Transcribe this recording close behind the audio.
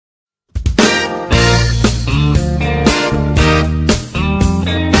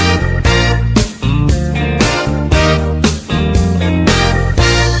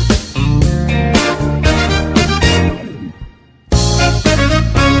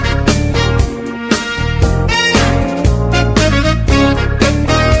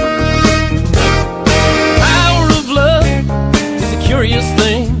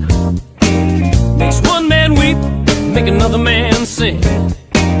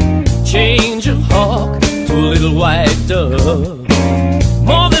change a hawk to a little white dove.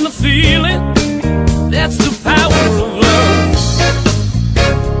 More than a feeling, that's the power of love.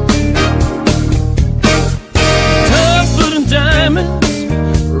 Tougher than diamonds,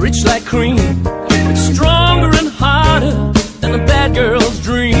 rich like cream. It's stronger and harder than a bad girl's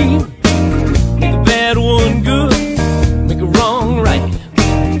dream. Make a bad one good, make a wrong right.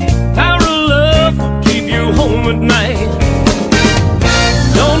 Power of love will keep you home at night.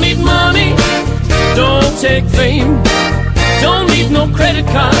 Don't need money, don't take fame. Don't need no credit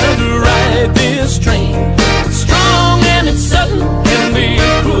card to ride this train. It's strong and it's sudden, can be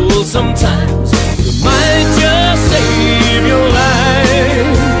cruel sometimes. It might just save your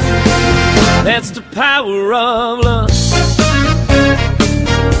life. That's the power of love.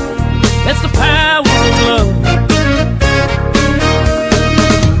 That's the power of love.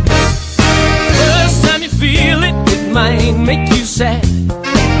 First time you feel it, it might make you sad.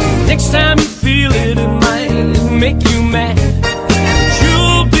 Next time you feel it, it might make you mad.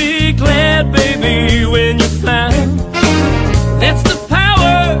 You'll be glad, baby, when you find that's the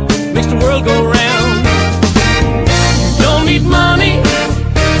power, makes the world go round. Don't need money,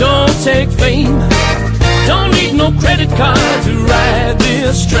 don't take fame. Don't need no credit card to ride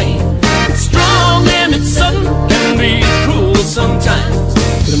this train. It's strong and it's sudden, can be cruel sometimes,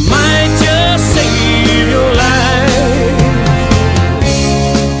 but it might just save your life.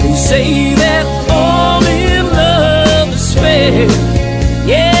 They say that all in love is fair.